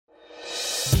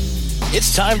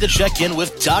It's time to check in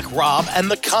with Doc Rob and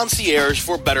the concierge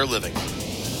for better living.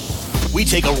 We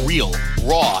take a real,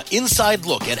 raw, inside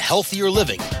look at healthier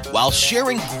living while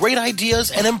sharing great ideas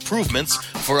and improvements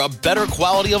for a better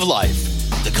quality of life.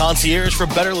 The concierge for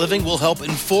better living will help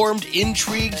informed,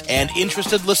 intrigued, and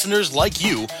interested listeners like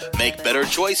you make better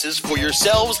choices for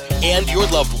yourselves and your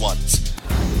loved ones.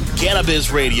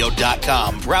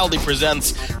 CannabisRadio.com proudly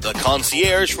presents The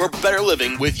Concierge for Better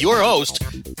Living with your host,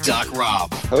 Doc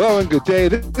Rob. Hello and good day.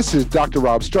 This is Dr.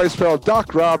 Rob Streisfeld.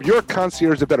 Doc Rob, your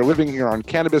concierge of better living here on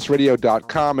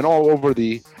CannabisRadio.com and all over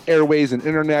the airways and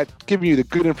internet, giving you the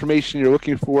good information you're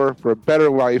looking for a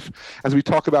better life. As we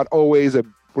talk about always,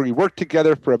 where we work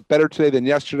together for a better today than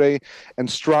yesterday and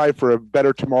strive for a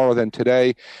better tomorrow than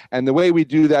today. And the way we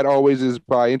do that always is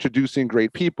by introducing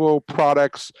great people,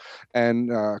 products, and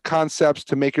concepts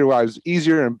to make your lives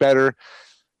easier and better.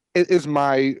 It is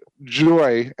my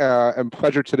joy and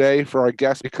pleasure today for our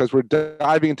guests because we're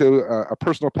diving into a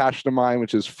personal passion of mine,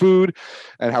 which is food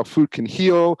and how food can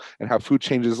heal and how food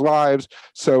changes lives.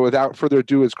 So without further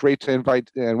ado, it's great to invite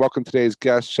and welcome today's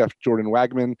guest, Chef Jordan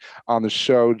Wagman, on the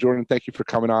show. Jordan, thank you for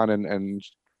coming on and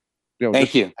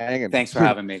thank you. Hanging. Thanks for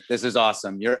having me. This is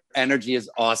awesome. Your energy is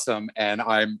awesome. And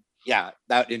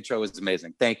that intro was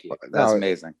amazing. Thank you. That's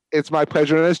amazing. It's my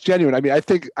pleasure. And it's genuine. I mean, I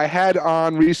think I had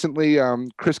on recently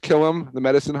Chris Killam, the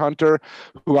medicine hunter,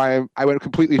 who I went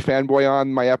completely fanboy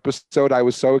on my episode. I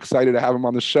was so excited to have him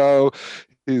on the show.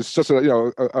 He's just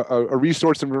a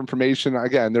resource of information.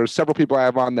 Again, there's several people I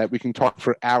have on that we can talk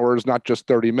for hours, not just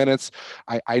 30 minutes.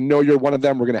 I know you're one of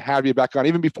them. We're going to have you back on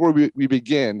even before we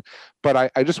begin.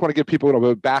 But I just want to give people a little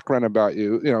bit of background about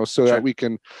you, so that we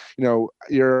can,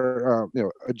 you're,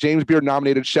 a James Beard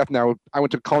nominated chef. Now, I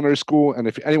went to culinary school, and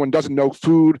if anyone doesn't know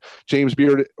food, James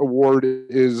Beard Award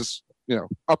is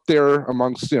up there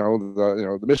amongst,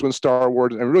 the Michelin Star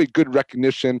Awards and really good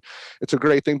recognition. It's a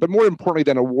great thing, but more importantly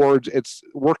than awards, it's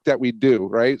work that we do,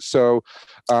 right? So,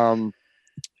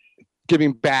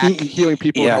 giving back, healing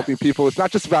people, helping people. It's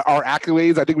not just about our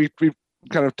accolades. I think we've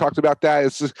kind of talked about that.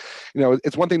 It's just,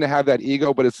 it's one thing to have that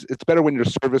ego, but it's better when you're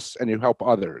service and you help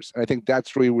others. And I think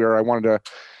that's really where I wanted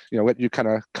to, let you kind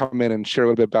of come in and share a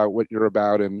little bit about what you're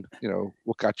about and,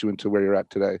 what got you into where you're at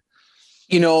today.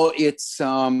 It's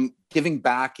giving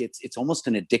back. It's almost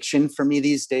an addiction for me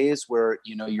these days where,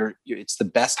 it's the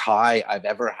best high I've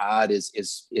ever had is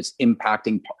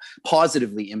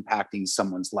positively impacting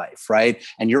someone's life. Right.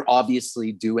 And you're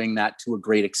obviously doing that to a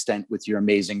great extent with your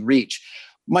amazing reach.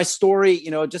 My story,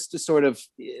 just to sort of,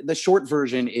 the short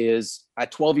version is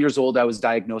at 12 years old, I was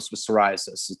diagnosed with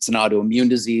psoriasis. It's an autoimmune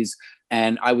disease.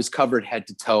 And I was covered head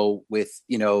to toe with,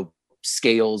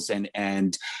 scales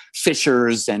and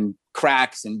fissures and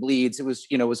cracks and bleeds. It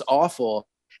was awful.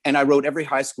 And I wrote every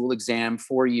high school exam,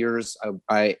 4 years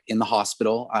I in the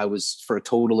hospital. I was for a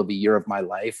total of a year of my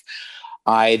life.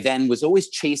 I then was always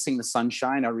chasing the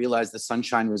sunshine. I realized the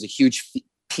sunshine was a huge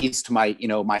piece to my,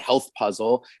 my health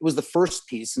puzzle. It was the first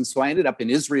piece. And so I ended up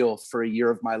in Israel for a year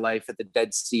of my life at the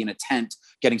Dead Sea in a tent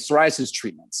getting psoriasis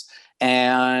treatments.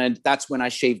 And that's when I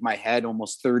shaved my head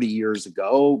almost 30 years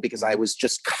ago because I was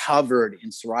just covered in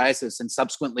psoriasis. And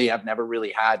subsequently, I've never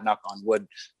really had, knock on wood,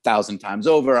 1,000 times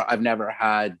over, I've never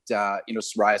had,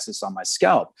 psoriasis on my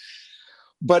scalp.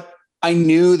 But I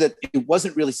knew that it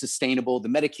wasn't really sustainable. The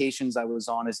medications I was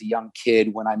on as a young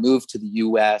kid, when I moved to the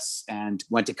US and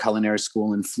went to culinary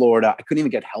school in Florida, I couldn't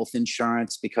even get health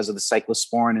insurance because of the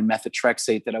cyclosporin and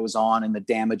methotrexate that I was on and the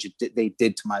damage they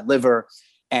did to my liver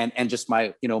and just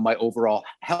my, my overall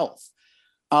health.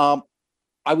 I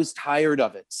was tired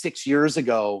of it 6 years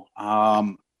ago.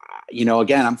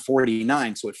 Again, I'm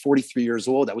 49. So at 43 years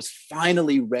old, I was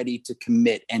finally ready to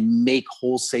commit and make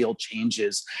wholesale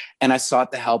changes. And I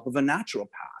sought the help of a naturopath.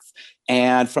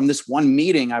 And from this one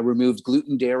meeting, I removed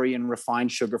gluten, dairy, and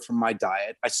refined sugar from my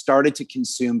diet. I started to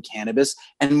consume cannabis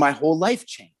and my whole life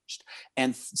changed.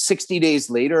 And 60 days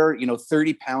later,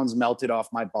 30 pounds melted off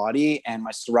my body and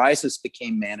my psoriasis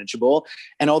became manageable.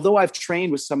 And although I've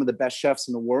trained with some of the best chefs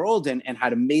in the world and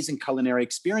had amazing culinary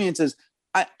experiences,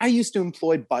 I used to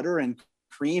employ butter and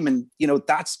cream. And,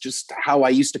 that's just how I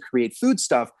used to create food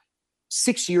stuff.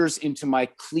 6 years into my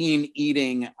clean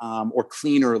eating or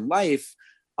cleaner life,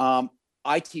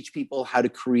 I teach people how to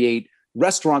create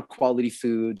restaurant quality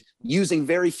food using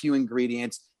very few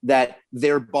ingredients that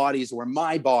their bodies or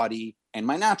my body and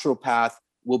my naturopath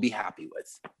will be happy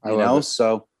with,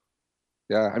 so.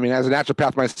 Yeah. I mean, as a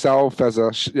naturopath myself, as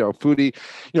a foodie,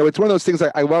 it's one of those things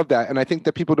I love that. And I think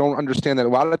that people don't understand that a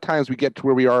lot of the times we get to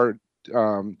where we are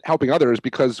helping others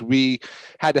because we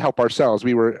had to help ourselves.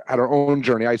 We were at our own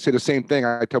journey. I say the same thing.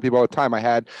 I tell people all the time, I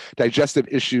had digestive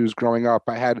issues growing up.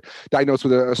 I had diagnosed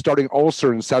with a starting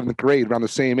ulcer in 7th grade around the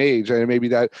same age. And maybe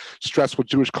that stressful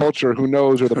Jewish culture, who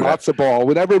knows, or the matzo ball,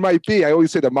 whatever it might be. I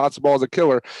always say the matzo ball is a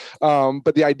killer.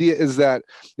 But the idea is that,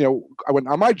 I went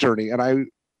on my journey and I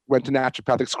went to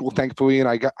naturopathic school, thankfully, and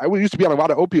I used to be on a lot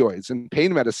of opioids and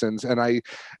pain medicines, and I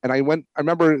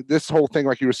remember this whole thing,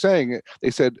 like you were saying,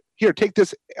 they said, here, take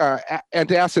this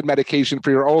antacid medication for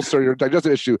your ulcer, your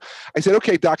digestive issue. I said,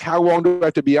 okay, doc, how long do I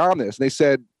have to be on this? And they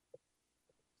said,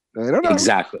 I don't know.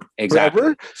 Exactly.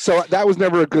 Forever. So that was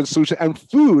never a good solution. And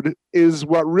food is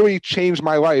what really changed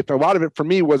my life. A lot of it for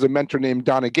me was a mentor named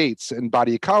Donna Gates and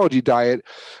Body Ecology Diet,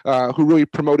 who really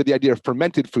promoted the idea of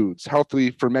fermented foods,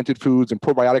 healthily fermented foods and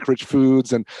probiotic rich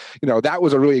foods. And, that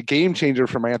was a game changer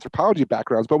for my anthropology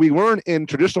backgrounds. But we learn in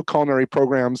traditional culinary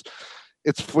programs,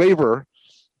 its flavor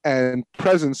and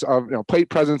presence of, plate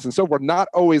presence and so forth, not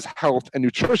always health and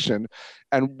nutrition.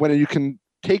 And when you can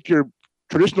take your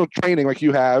traditional training like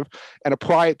you have and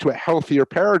apply it to a healthier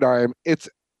paradigm, it's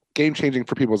game changing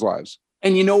for people's lives.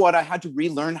 And you know what? I had to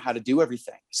relearn how to do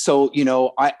everything. So,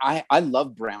 I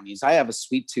love brownies. I have a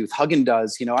sweet tooth.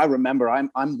 Haagen-Dazs, I remember I'm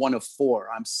one of 4.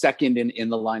 I'm second in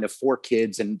the line of 4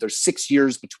 kids. And there's 6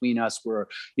 years between us. We're,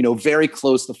 very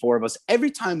close, the 4 of us. Every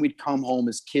time we'd come home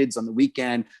as kids on the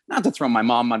weekend, not to throw my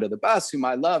mom under the bus, whom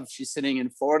I love, she's sitting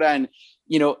in Florida, and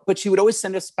but she would always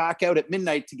send us back out at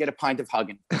midnight to get a pint of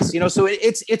Haagen-Dazs. So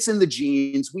it's in the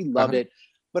genes. We love it.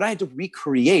 But I had to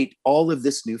recreate all of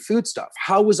this new food stuff.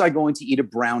 How was I going to eat a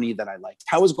brownie that I liked?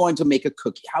 How was I going to make a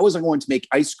cookie? How was I going to make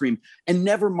ice cream? And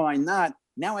never mind that,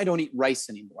 now I don't eat rice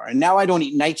anymore. And now I don't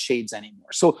eat nightshades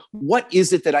anymore. So what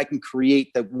is it that I can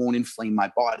create that won't inflame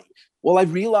my body? Well, I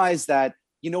realized that,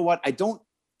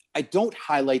 I don't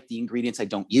highlight the ingredients I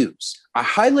don't use. I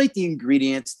highlight the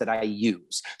ingredients that I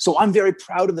use. So I'm very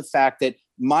proud of the fact that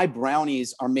my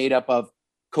brownies are made up of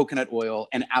coconut oil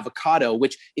and avocado,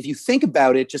 which if you think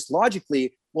about it, just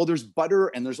logically, well, there's butter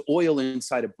and there's oil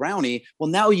inside a brownie. Well,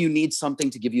 now you need something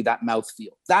to give you that mouthfeel.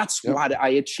 That's what I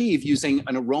achieve using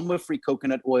an aroma-free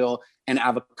coconut oil and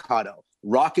avocado,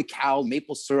 raw cacao,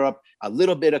 maple syrup, a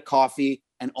little bit of coffee,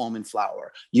 and almond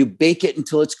flour. You bake it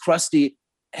until it's crusty.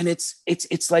 And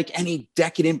it's like any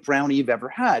decadent brownie you've ever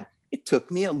had. It took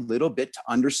me a little bit to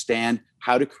understand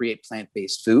how to create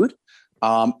plant-based food.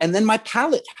 And then my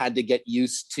palate had to get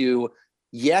used to,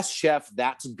 yes, chef,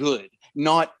 that's good.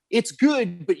 Not, it's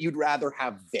good, but you'd rather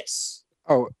have this.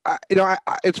 Oh,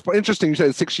 it's interesting. You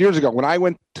said 6 years ago when I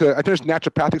finished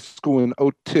naturopathic school in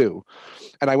 2002,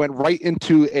 and I went right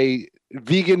into a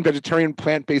vegan, vegetarian,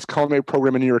 plant-based culinary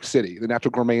program in New York City, the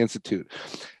Natural Gourmet Institute.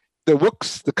 The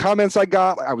looks, the comments I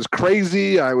got, I was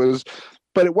crazy.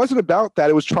 But it wasn't about that.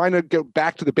 It was trying to get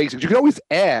back to the basics. You can always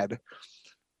add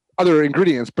other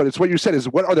ingredients, but it's what you said is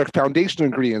what are the foundational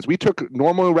ingredients? We took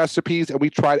normal recipes and we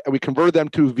converted them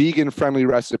to vegan friendly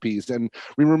recipes, and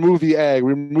we removed the egg,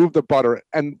 we removed the butter.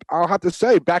 And I'll have to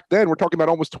say, back then, we're talking about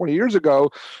almost 20 years ago,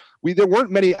 there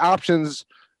weren't many options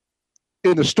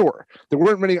in the store. There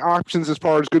weren't many options as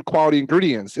far as good quality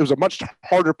ingredients. It was a much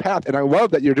harder path. And I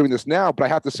love that you're doing this now, but I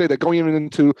have to say that going even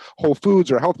into Whole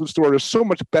Foods or a health food store, there's so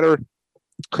much better,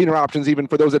 cleaner options, even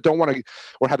for those that don't want to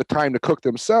or have the time to cook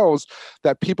themselves,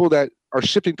 that people that are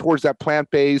shifting towards that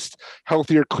plant-based,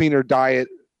 healthier, cleaner diet,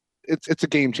 it's a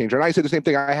game changer. And I said the same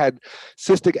thing. I had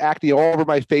cystic acne all over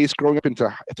my face growing up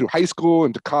through high school,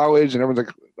 into college, and everyone's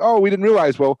like, oh, we didn't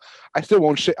realize. Well, I still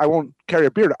won't carry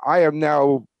a beard. I am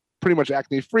now pretty much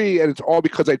acne free, and it's all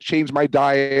because I changed my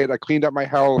diet, I cleaned up my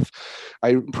health, I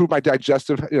improved my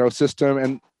digestive system,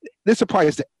 and this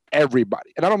applies to everybody.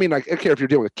 And I don't mean like, I don't care if you're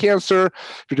dealing with cancer,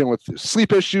 if you're dealing with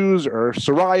sleep issues or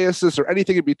psoriasis or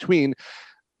anything in between.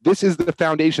 This is the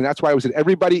foundation. That's why I was in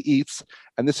Everybody Eats,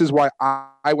 and this is why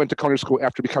I went to culinary school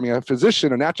after becoming a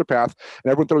physician, a naturopath,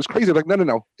 and everyone thought it was crazy. Like,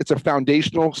 no. It's a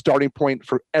foundational starting point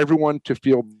for everyone to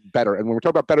feel better. And when we're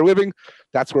talking about better living,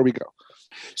 that's where we go.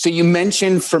 So you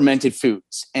mentioned fermented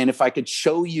foods, and if I could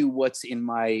show you what's in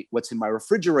my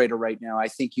refrigerator right now, I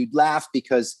think you'd laugh,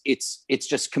 because it's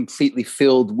just completely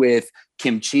filled with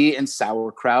kimchi and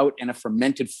sauerkraut and a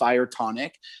fermented fire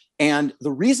tonic. And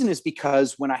the reason is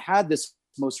because when I had this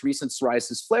most recent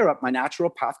psoriasis flare-up, my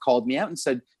naturopath called me out and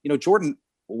said, Jordan,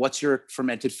 what's your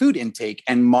fermented food intake?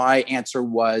 And my answer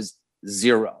was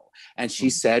 0. And she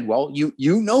said, well, you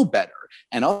know better.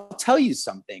 And I'll tell you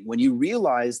something, when you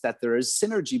realize that there is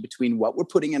synergy between what we're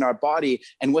putting in our body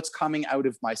and what's coming out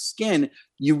of my skin,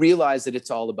 you realize that it's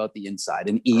all about the inside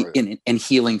and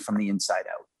healing from the inside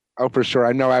out. Oh, for sure.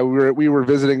 I know. We were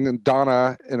visiting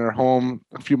Donna in her home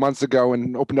a few months ago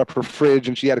and opened up her fridge,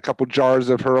 and she had a couple jars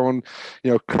of her own,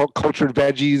 cultured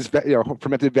veggies,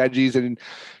 fermented veggies, and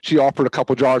she offered a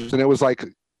couple jars, and it was like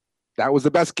that was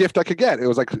the best gift I could get. It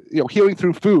was like, healing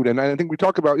through food. And I think we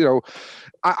talk about,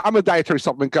 I'm a dietary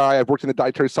supplement guy. I've worked in the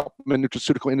dietary supplement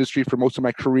nutraceutical industry for most of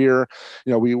my career.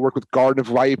 We work with Garden of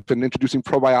Life and introducing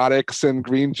probiotics and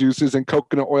green juices and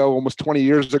coconut oil almost 20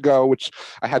 years ago, which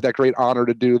I had that great honor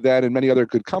to do then, and many other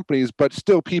good companies. But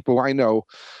still, people I know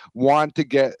want to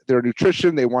get their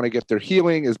nutrition. They want to get their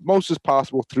healing as most as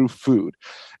possible through food.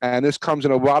 And this comes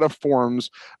in a lot of forms.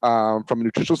 From a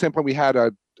nutritional standpoint, we had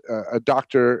a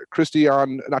Dr. Christie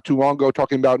on not too long ago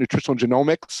talking about nutritional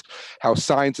genomics, how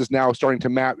science is now starting to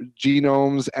map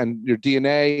genomes and your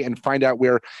DNA and find out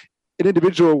where an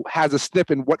individual has a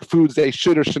snip in what foods they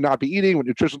should or should not be eating, what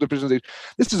nutritional deficiencies.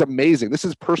 This is amazing. This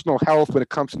is personal health when it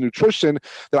comes to nutrition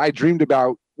that I dreamed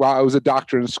about while I was a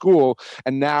doctor in school.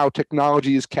 And now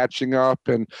technology is catching up,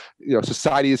 and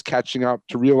society is catching up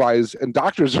to realize, and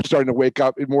doctors are starting to wake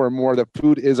up more and more that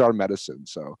food is our medicine.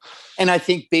 So, and I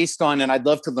think and I'd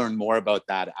love to learn more about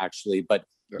that actually, but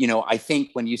I think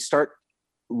when you start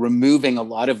removing a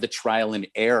lot of the trial and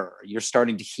error, you're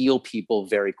starting to heal people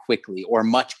very quickly or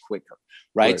much quicker.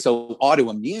 Right. So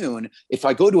autoimmune, if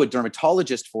I go to a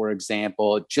dermatologist, for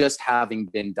example, just having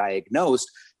been diagnosed,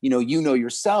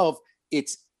 yourself,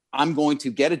 I'm going to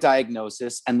get a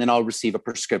diagnosis and then I'll receive a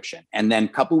prescription. And then a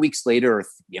couple of weeks later, or,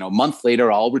 a month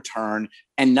later, I'll return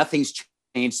and nothing's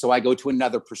changed. So I go to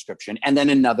another prescription and then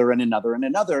another and another and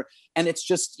another. And it's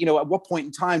just, at what point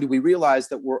in time do we realize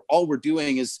that all we're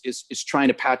doing is trying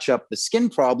to patch up the skin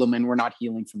problem and we're not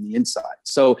healing from the inside.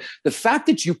 So the fact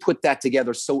that you put that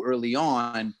together so early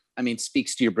on,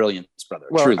 speaks to your brilliance, brother.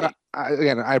 Well, truly.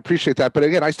 I appreciate that. But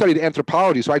again, I studied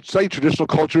anthropology. So I studied traditional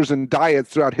cultures and diets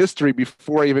throughout history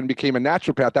before I even became a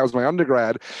naturopath. That was my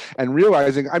undergrad. And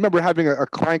realizing, I remember having a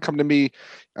client come to me,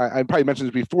 I probably mentioned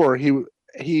this before,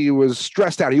 he was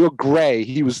stressed out. He looked gray.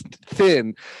 He was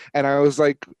thin. And I was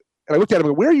like, and I looked at him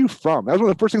and go, where are you from? That was one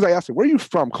of the first things I asked him. Where are you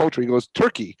from culture? He goes,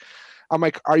 Turkey. I'm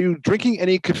like, are you drinking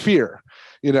any kefir?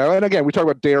 And again, we talk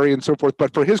about dairy and so forth,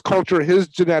 but for his culture, his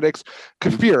genetics,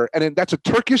 kefir, and that's a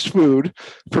Turkish food,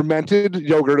 fermented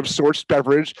yogurt of sorts,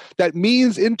 beverage, that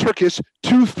means in Turkish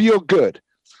to feel good.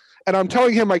 And I'm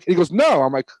telling him, he goes, no.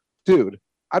 I'm like, dude,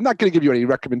 I'm not going to give you any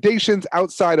recommendations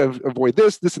outside of avoid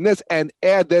this, and this, and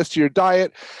add this to your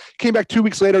diet. Came back 2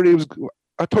 weeks later, and he was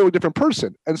a totally different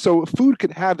person. And so food can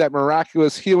have that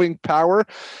miraculous healing power.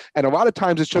 And a lot of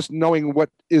times it's just knowing what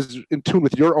is in tune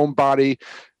with your own body,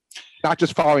 not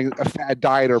just following a fad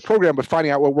diet or program, but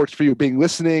finding out what works for you,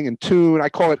 listening and tune. I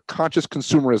call it conscious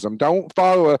consumerism. Don't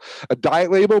follow a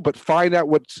diet label, but find out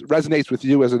what resonates with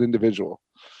you as an individual.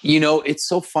 It's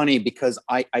so funny because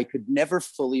I could never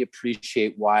fully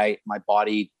appreciate why my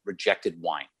body rejected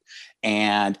wine.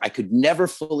 And I could never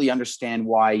fully understand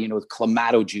why,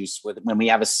 clamato juice, when we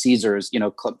have a Caesar's,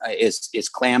 is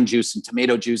clam juice and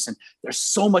tomato juice. And there's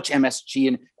so much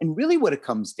MSG. And really what it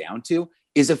comes down to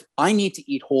is if I need to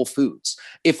eat whole foods,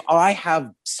 if I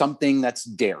have something that's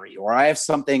dairy or I have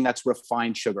something that's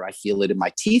refined sugar, I feel it in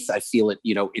my teeth, I feel it,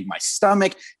 in my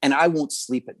stomach, and I won't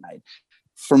sleep at night.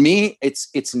 For me,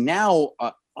 it's now,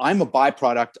 I'm a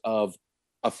byproduct of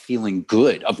feeling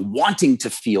good, of wanting to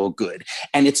feel good.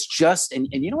 And it's just, and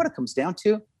you know what it comes down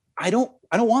to? I don't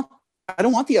want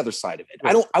the other side of it.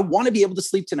 I want to be able to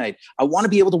sleep tonight. I want to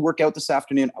be able to work out this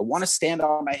afternoon. I want to stand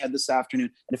on my head this afternoon.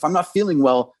 And if I'm not feeling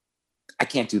well, I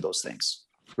can't do those things.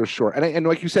 For sure. And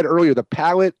like you said earlier, the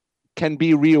palate can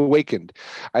be reawakened.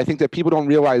 I think that people don't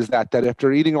realize that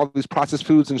after eating all these processed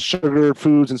foods and sugar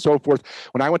foods and so forth,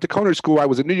 when I went to culinary school, I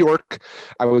was in New York.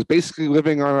 I was basically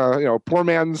living on a poor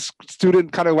man's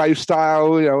student kind of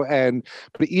lifestyle,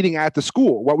 but eating at the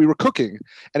school what we were cooking.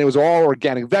 And it was all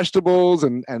organic vegetables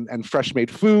and fresh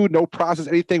made food, no processed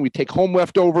anything. We'd take home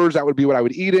leftovers. That would be what I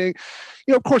would eating.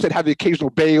 Of course, I'd have the occasional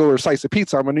bagel or slice of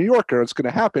pizza. I'm a New Yorker. It's going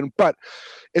to happen. But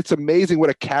it's amazing what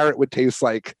a carrot would taste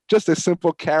like. Just a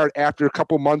simple carrot after a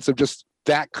couple months of just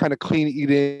that kind of clean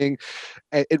eating.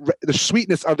 The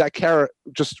sweetness of that carrot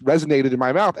just resonated in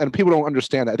my mouth. And people don't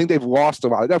understand that. I think they've lost a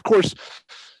lot. Of course,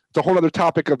 it's a whole other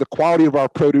topic of the quality of our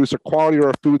produce or quality of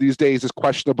our food these days is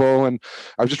questionable. And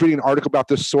I was just reading an article about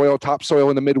this topsoil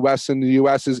in the Midwest in the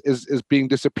US is being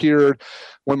disappeared.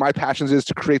 One of my passions is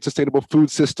to create sustainable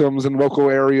food systems in local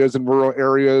areas and rural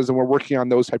areas. And we're working on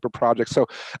those type of projects. So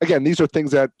again, these are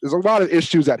things that there's a lot of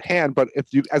issues at hand, but if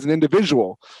you, as an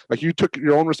individual, like you took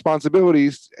your own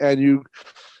responsibilities and you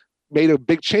made a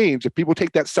big change. If people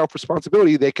take that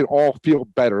self-responsibility, they can all feel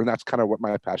better. And that's kind of what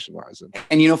my passion lies in.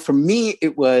 And, for me,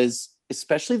 it was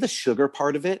especially the sugar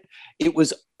part of it, it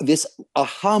was this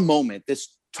aha moment,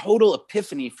 this total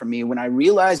epiphany for me when I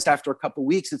realized after a couple of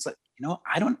weeks, it's like,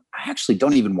 I actually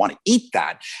don't even want to eat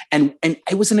that. And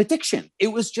it was an addiction. It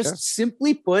was just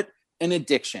simply put, an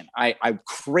addiction. I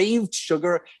craved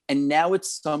sugar, and now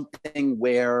it's something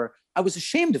where I was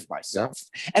ashamed of myself.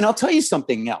 Yeah. And I'll tell you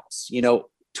something else,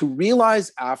 to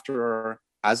realize after,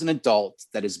 as an adult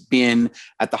that has been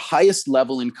at the highest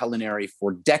level in culinary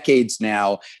for decades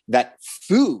now, that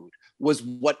food was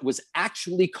what was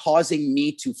actually causing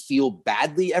me to feel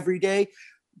badly every day.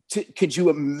 Could you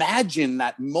imagine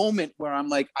that moment where I'm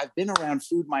like, I've been around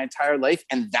food my entire life,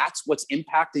 and that's what's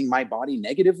impacting my body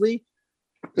negatively?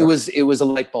 It was a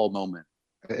light bulb moment.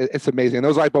 It's amazing. And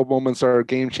those light bulb moments are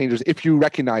game changers if you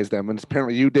recognize them. And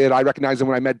apparently you did. I recognized them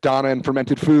when I met Donna and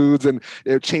fermented foods, and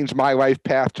it changed my life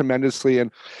path tremendously.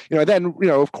 And, then,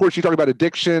 of course, you talk about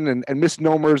addiction and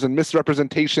misnomers and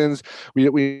misrepresentations. We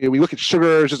look at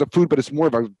sugar as just a food, but it's more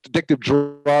of an addictive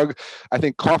drug. I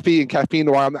think coffee and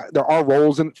caffeine, while there are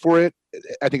roles for it,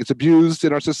 I think it's abused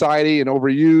in our society and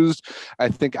overused. I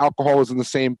think alcohol is in the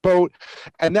same boat.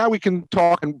 And now we can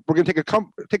talk, and we're going to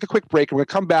take a quick break, and we're going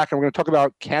to come back, and we're going to talk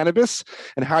about cannabis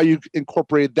and how you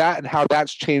incorporate that and how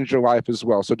that's changed your life as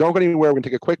well. So don't go anywhere. We're going to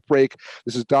take a quick break.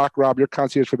 This is Doc Rob, your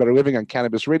concierge for better living on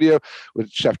Cannabis Radio with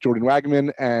Chef Jordan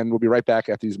Wagman, and we'll be right back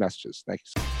after these messages. Thank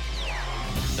you.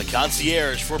 The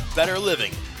concierge for better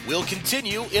living will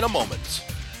continue in a moment.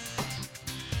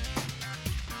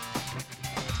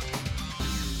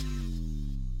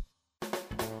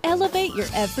 Elevate your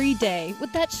everyday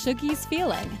with that Shuggies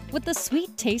feeling, with the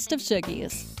sweet taste of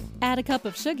Shuggies. Add a cup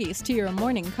of Shuggies to your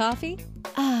morning coffee.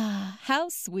 Ah, how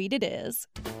sweet it is.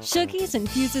 Shuggies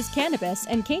infuses cannabis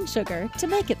and cane sugar to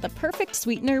make it the perfect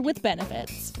sweetener with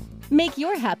benefits. Make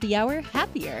your happy hour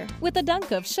happier with a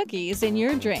dunk of Shuggies in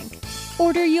your drink.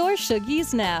 Order your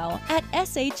Shuggies now at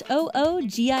shoogies.com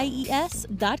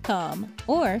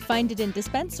or find it in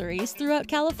dispensaries throughout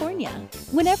California.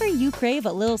 Whenever you crave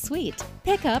a little sweet,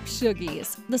 pick up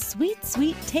Shuggies, the sweet,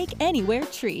 sweet take-anywhere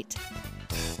treat.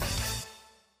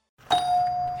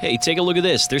 Hey, take a look at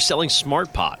this. They're selling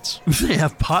smart pots. They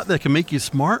have pot that can make you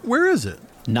smart? Where is it?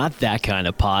 Not that kind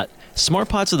of pot. Smart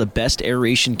pots are the best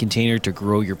aeration container to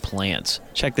grow your plants.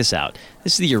 Check this out.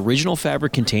 This is the original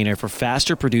fabric container for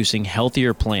faster producing,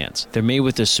 healthier plants. They're made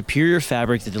with a superior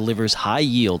fabric that delivers high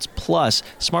yields. Plus,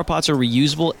 smart pots are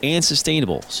reusable and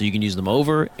sustainable, so you can use them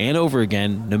over and over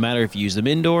again, no matter if you use them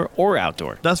indoor or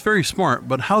outdoor. That's very smart,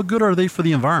 but how good are they for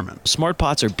the environment? Smart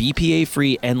pots are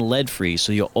BPA-free and lead-free,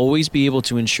 so you'll always be able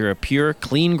to ensure a pure,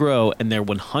 clean grow, and they're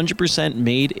 100%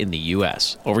 made in the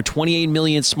U.S. Over 28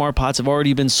 million smart pots have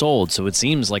already been sold, so it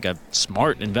seems like a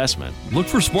smart investment. Look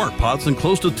for smart pots in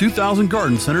close to 2,000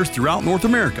 garden centers throughout North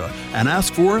America and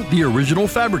ask for the original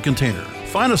fabric container.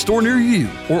 Find a store near you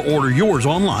or order yours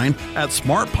online at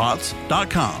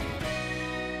smartpots.com.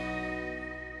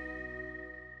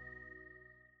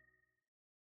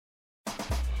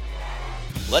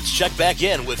 Let's check back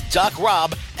in with Doc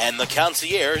Rob and the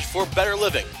concierge for better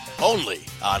living, only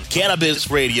on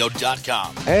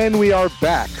CannabisRadio.com. And we are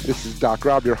back. This is Doc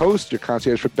Rob, your host, your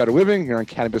concierge for better living here on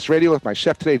Cannabis Radio with my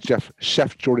chef today,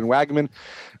 Chef Jordan Wagman.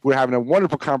 We're having a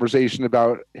wonderful conversation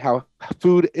about how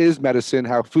food is medicine,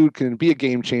 how food can be a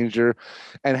game changer,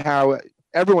 and how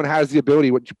everyone has the ability,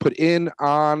 what you put in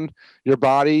on your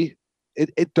body,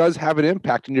 it does have an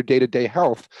impact in your day-to-day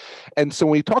health. And so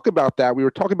when we talk about that, we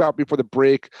were talking about before the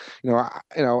break,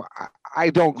 I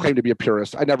don't claim to be a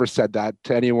purist. I never said that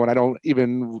to anyone. I don't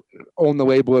even own the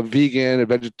label of vegan, a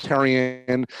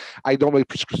vegetarian. I don't really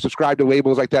subscribe to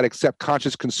labels like that except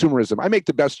conscious consumerism. I make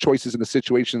the best choices in the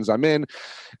situations I'm in.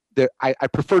 I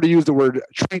prefer to use the word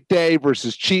treat day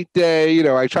versus cheat day.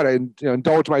 I try to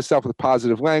indulge myself with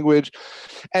positive language.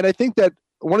 And I think that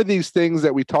one of these things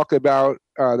that we talk about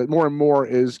that more and more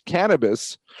is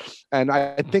cannabis. And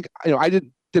I think, I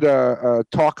did a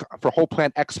talk for Whole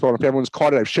Plant Expo. And if everyone's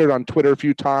caught it, I've shared it on Twitter a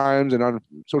few times and on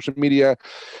social media.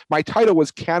 My title was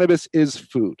Cannabis is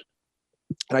Food.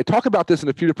 And I talk about this in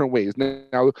a few different ways.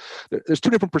 Now, there's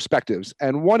two different perspectives.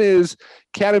 And one is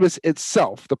cannabis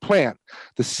itself, the plant,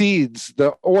 the seeds,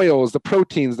 the oils, the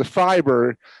proteins, the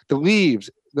fiber, the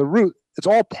leaves, the root. It's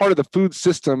all part of the food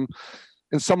system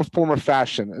in some form or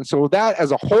fashion. And so that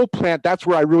as a whole plant, that's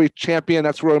where I really champion.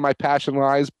 That's where my passion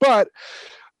lies. But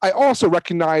I also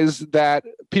recognize that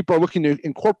people are looking to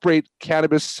incorporate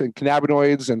cannabis and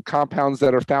cannabinoids and compounds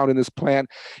that are found in this plant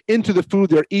into the food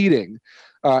they're eating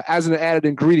as an added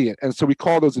ingredient. And so we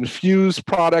call those infused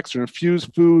products or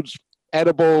infused foods,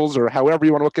 edibles, or however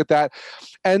you want to look at that.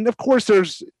 And of course,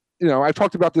 there's, I've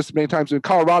talked about this many times in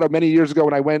Colorado many years ago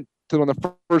when I went to one of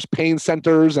the first pain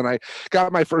centers, and I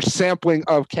got my first sampling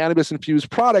of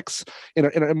cannabis-infused products in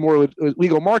a more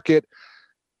legal market.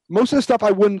 Most of the stuff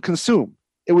I wouldn't consume.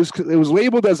 It was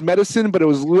labeled as medicine, but it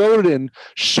was loaded in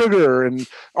sugar and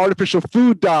artificial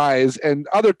food dyes and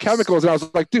other chemicals. And I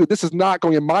was like, dude, this is not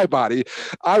going in my body.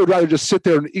 I would rather just sit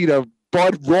there and eat a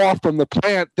bud raw from the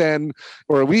plant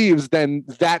or leaves than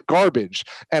that garbage.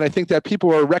 And I think that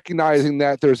people are recognizing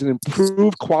that there's an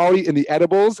improved quality in the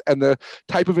edibles and the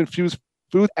type of infused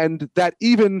food, and that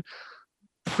even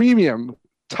premium,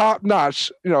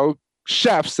 top-notch,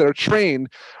 chefs that are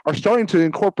trained are starting to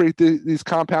incorporate these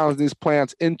compounds, these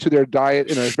plants into their diet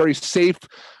in a very safe,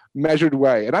 measured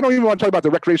way. And I don't even want to talk about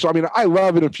the recreational. I mean, I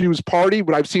love an infused party,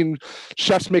 but I've seen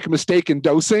chefs make a mistake in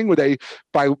dosing where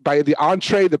by the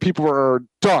entree, the people are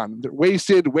done. They're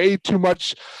wasted, way too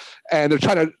much. And they're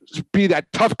trying to be that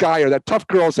tough guy or that tough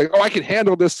girl saying, oh, I can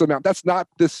handle this amount. That's not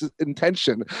this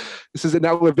intention. This is an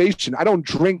elevation. I don't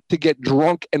drink to get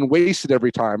drunk and wasted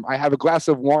every time. I have a glass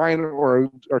of wine or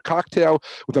cocktail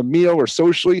with a meal or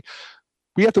socially.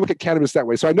 We have to look at cannabis that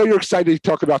way. So I know you're excited to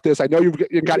talk about this. I know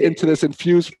you got into this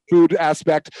infused food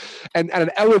aspect and an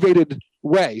elevated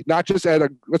way, not just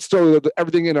let's throw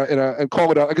everything in and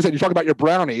call it like I said, you talk about your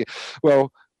brownie.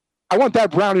 Well, I want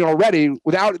that brownie already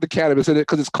without the cannabis in it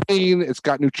because it's clean, it's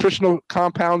got nutritional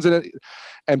compounds in it,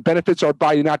 and benefits our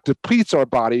body, not depletes our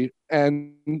body.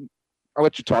 And I'll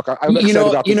let you talk. I'm excited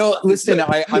about this. Listen,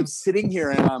 I'm sitting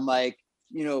here and I'm like,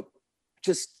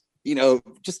 just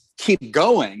keep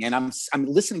going. And I'm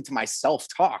listening to myself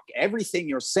talk. Everything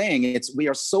you're saying, we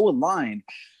are so aligned.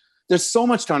 There's so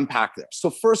much to unpack there. So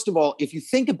first of all, if you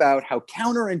think about how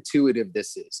counterintuitive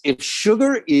this is, if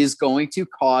sugar is going to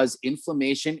cause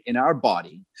inflammation in our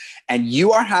body and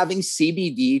you are having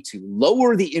CBD to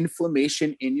lower the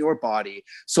inflammation in your body,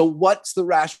 so what's the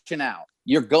rationale?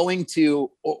 You're going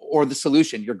to, or the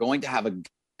solution, you're going to have a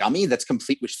gummy that's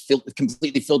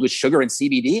completely filled with sugar and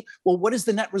CBD. Well, what is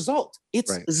the net result?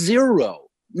 It's zero.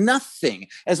 Nothing.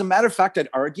 As a matter of fact, I'd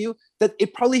argue that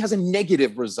it probably has a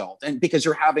negative result, and because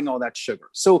you're having all that sugar.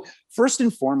 So first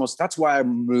and foremost, that's why I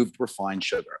removed refined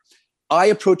sugar. I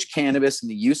approach cannabis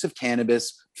and the use of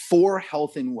cannabis for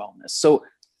health and wellness. So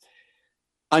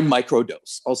I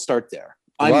microdose. I'll start there.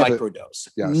 I microdose.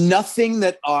 Yes. Nothing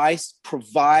that I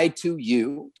provide to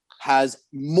you has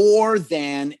more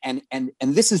than, and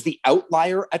this is the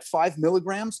outlier at 5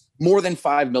 milligrams, more than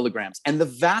 5 milligrams. And the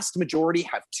vast majority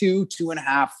have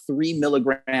 2.5, 3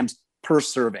 milligrams per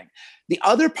serving. The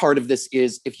other part of this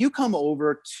is if you come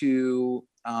over to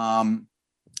my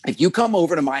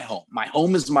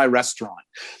home is my restaurant.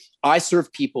 I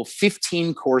serve people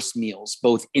 15-course meals,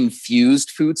 both infused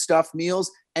foodstuff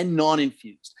meals and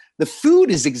non-infused. The food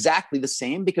is exactly the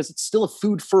same because it's still a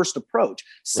food-first approach.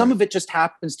 Some of it just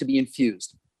happens to be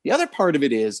infused. The other part of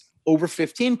it is over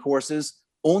 15 courses,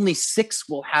 only 6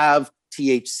 will have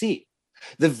THC.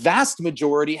 The vast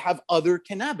majority have other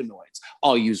cannabinoids.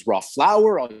 I'll use raw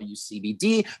flower, I'll use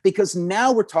CBD, because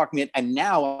now we're talking, and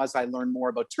now as I learn more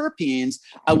about terpenes,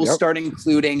 I will start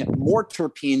including more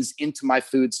terpenes into my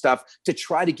food stuff to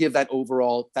try to give that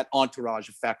overall, that entourage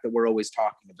effect that we're always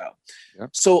talking about.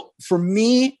 So for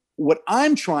me, what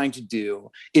I'm trying to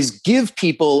do is give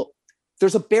people,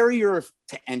 there's a barrier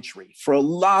to entry for a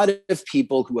lot of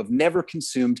people who have never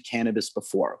consumed cannabis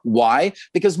before. Why?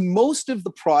 Because most of the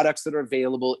products that are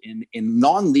available in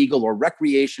non-legal or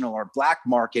recreational or black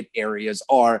market areas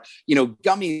are,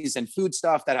 gummies and food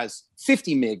stuff that has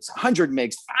 50 mgs, 100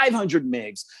 mgs, 500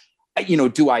 mgs.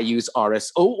 Do I use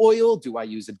RSO oil? Do I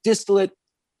use a distillate?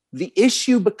 The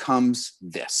issue becomes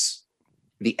this,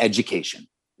 the education.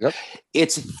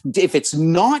 If it's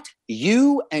not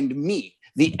you and me,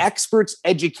 the experts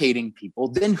educating people,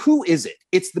 then who is it?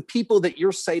 It's the people that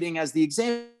you're citing as the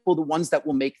example, the ones that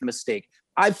will make the mistake.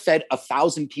 I've fed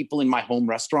 1,000 people in my home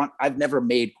restaurant. I've never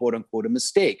made, quote unquote, a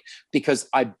mistake because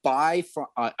I buy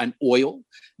an oil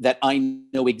that I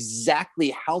know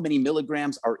exactly how many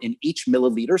milligrams are in each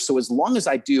milliliter. So as long as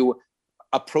I do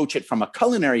approach it from a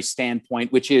culinary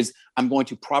standpoint, which is I'm going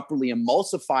to properly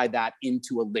emulsify that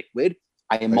into a liquid.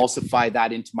 I emulsify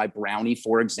that into my brownie,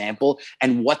 for example.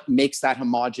 And what makes that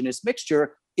homogeneous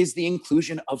mixture is the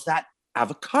inclusion of that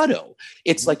avocado.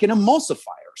 It's like an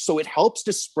emulsifier. So it helps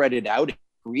to spread it out. It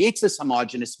creates this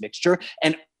homogeneous mixture.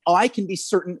 And I can be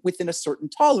certain within a certain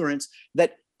tolerance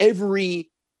that every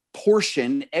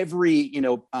portion, every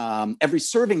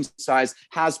serving size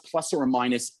has plus or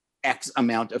minus X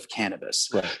amount of cannabis.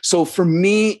 So for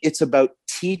me, it's about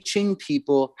teaching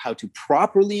people how to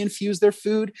properly infuse their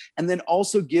food and then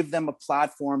also give them a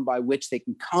platform by which they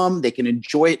can come, they can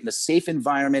enjoy it in a safe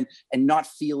environment and not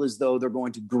feel as though they're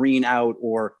going to green out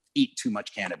or eat too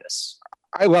much cannabis.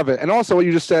 I love it. And also what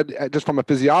you just said, just from a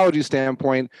physiology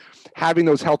standpoint, having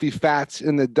those healthy fats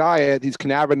in the diet, these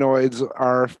cannabinoids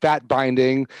are fat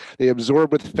binding, they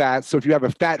absorb with fat. So if you have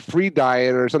a fat-free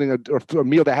diet or something, or a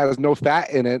meal that has no fat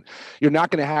in it, you're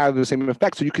not going to have the same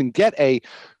effect. So you can get a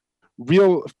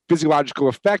real physiological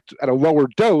effect at a lower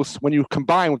dose when you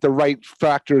combine with the right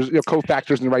factors,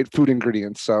 cofactors and the right food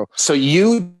ingredients. So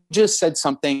you just said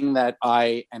something that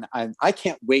I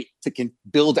can't wait to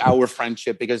build our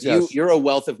friendship, because you're a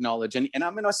wealth of knowledge. And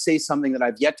I'm going to say something that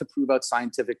I've yet to prove out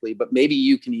scientifically, but maybe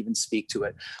you can even speak to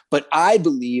it. But I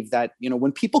believe that,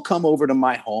 when people come over to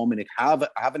my home and have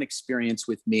an experience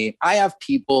with me, I have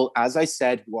people, as I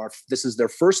said, this is their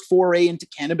first foray into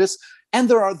cannabis. And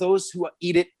there are those who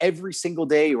eat it every single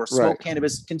day or smoke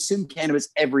cannabis, consume cannabis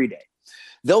every day.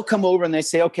 They'll come over and they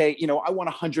say, okay, I want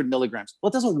 100 milligrams. Well,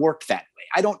 it doesn't work that way.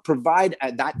 I don't provide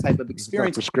that type of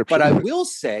experience, but I will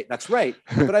say, that's right.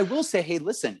 But I will say, hey,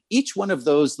 listen, each one of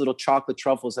those little chocolate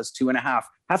truffles has 2.5,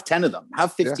 have 10 of them,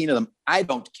 have 15 of them. I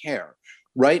don't care.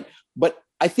 Right. But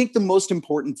I think the most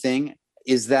important thing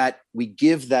is that we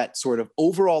give that sort of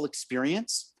overall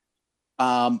experience,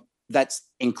 that's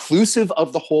inclusive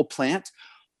of the whole plant.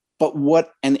 But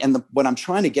what I'm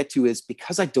trying to get to is,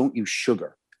 because I don't use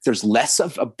sugar, there's less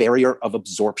of a barrier of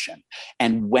absorption.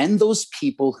 And when those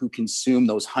people who consume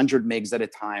those 100 mgs at a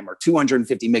time or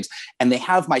 250 mgs, and they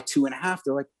have my 2.5,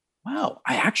 they're like, wow,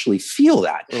 I actually feel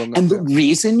that. And the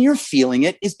reason you're feeling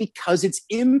it is because it's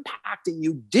impacting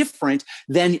you different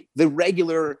than the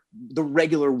regular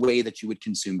way that you would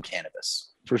consume cannabis.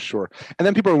 For sure. And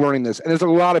then people are learning this, and there's a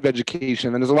lot of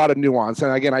education and there's a lot of nuance.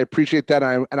 And again, I appreciate that.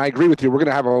 And I agree with you. We're going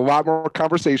to have a lot more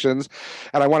conversations.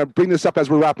 And I want to bring this up as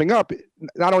we're wrapping up,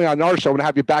 not only on our show, I'm going to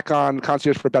have you back on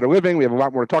Concierge for Better Living. We have a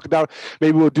lot more to talk about.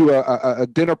 Maybe we'll do a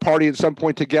dinner party at some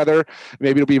point together.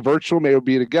 Maybe it'll be virtual. Maybe it'll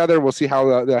be together. We'll see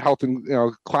how the health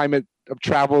and climate of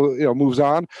travel moves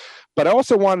on. But I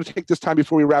also want to take this time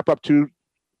before we wrap up to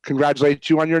congratulate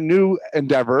you on your new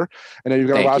endeavor. I know you've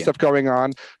got a lot of stuff going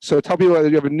on. So tell people that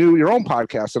you have your own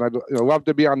podcast, and I'd love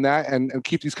to be on that and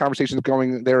keep these conversations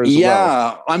going there as well.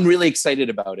 Yeah, I'm really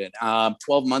excited about it.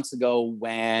 12 months ago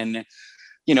when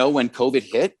COVID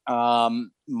hit,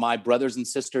 my brothers and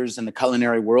sisters in the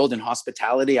culinary world and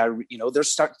hospitality, they're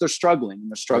struggling.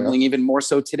 They're struggling even more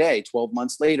so today, 12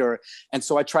 months later. And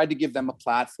so I tried to give them a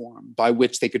platform by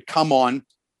which they could come on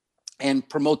and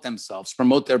promote themselves,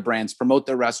 promote their brands, promote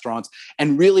their restaurants,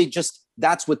 and really just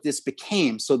that's what this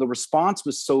became. So the response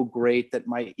was so great that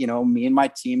me and my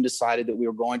team decided that we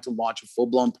were going to launch a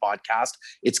full-blown podcast.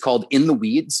 It's called In the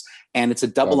Weeds, and it's a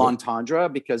double entendre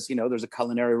because, there's a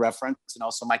culinary reference and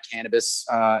also my cannabis,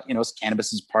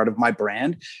 cannabis is part of my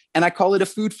brand. And I call it a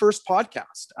food first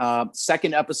podcast.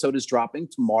 Second episode is dropping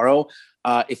tomorrow.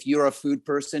 If you're a food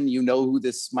person, you know who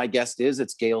my guest is.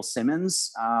 It's Gail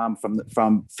Simmons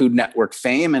from Food Network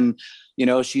fame. And,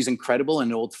 she's incredible,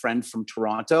 an old friend from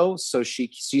Toronto. So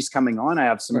she's coming on. I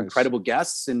have some incredible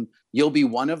guests, and you'll be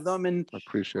one of them. And I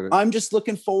appreciate it. I'm just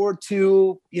looking forward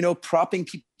to, propping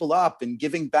people up and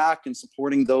giving back and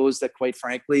supporting those that, quite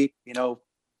frankly,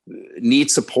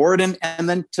 need support, and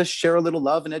then to share a little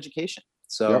love and education.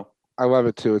 So I love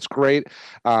it too. It's great.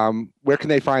 Where can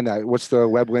they find that? What's the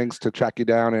web links to track you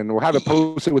down? And we'll have it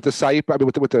posted with the site,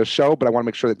 with the show, but I want to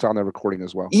make sure that it's on the recording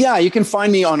as well. Yeah, you can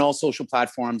find me on all social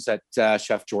platforms at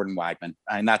Chef Jordan Wagman,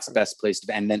 and that's the best place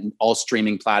to. And then all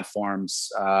streaming platforms,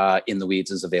 In the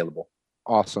Weeds is available.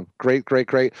 Awesome. Great.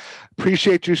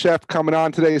 Appreciate you, Chef, coming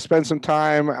on today. Spend some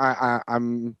time.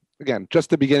 I'm again, just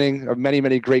the beginning of many,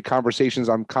 many great conversations.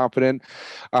 I'm confident.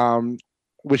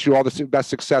 Wish you all the best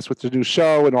success with the new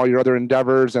show and all your other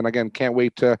endeavors. And again, can't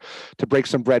wait to break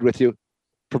some bread with you.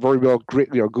 Proverbial,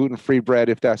 gluten-free bread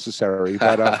if necessary,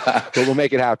 but we'll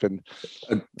make it happen.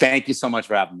 Thank you so much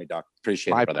for having me, Doc.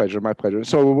 Appreciate it, brother. My pleasure.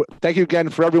 So thank you again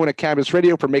for everyone at Cannabis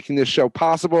Radio for making this show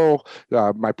possible.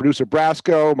 My producer,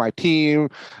 Brasco, my team,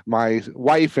 my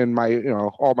wife, and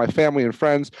all my family and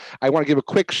friends. I want to give a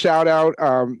quick shout out.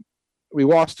 We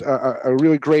lost a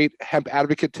really great hemp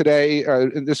advocate today,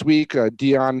 this week,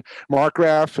 Dion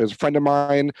Markgraf, is a friend of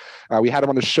mine. We had him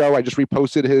on the show. I just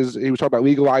reposted he was talking about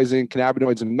legalizing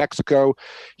cannabinoids in Mexico.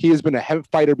 He has been a hemp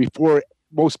fighter before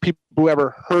most people who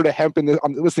ever heard of hemp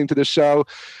listening to this show.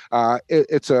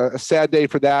 It's a sad day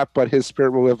for that, but his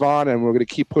spirit will live on, and we're going to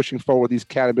keep pushing forward these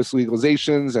cannabis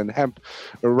legalizations and hemp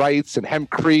rights and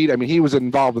hempcrete. I mean, he was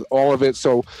involved with all of it.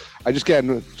 So I just,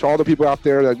 again, to all the people out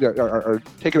there that are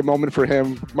taking a moment for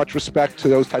him, much respect to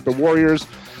those type of warriors.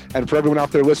 And for everyone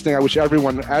out there listening, I wish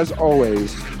everyone, as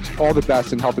always, all the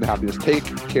best in health and happiness. Take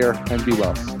care and be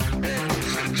well.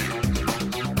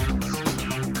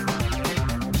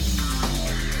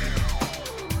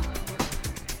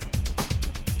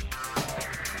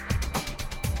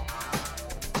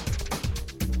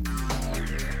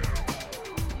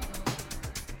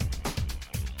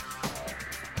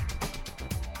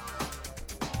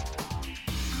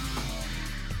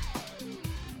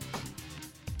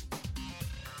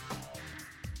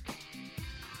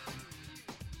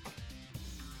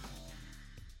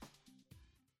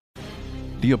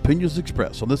 The opinions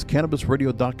expressed on this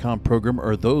CannabisRadio.com program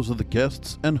are those of the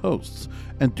guests and hosts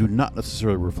and do not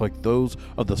necessarily reflect those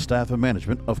of the staff and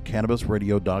management of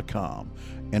CannabisRadio.com.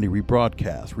 Any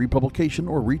rebroadcast, republication,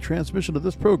 or retransmission of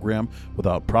this program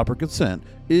without proper consent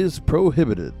is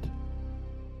prohibited.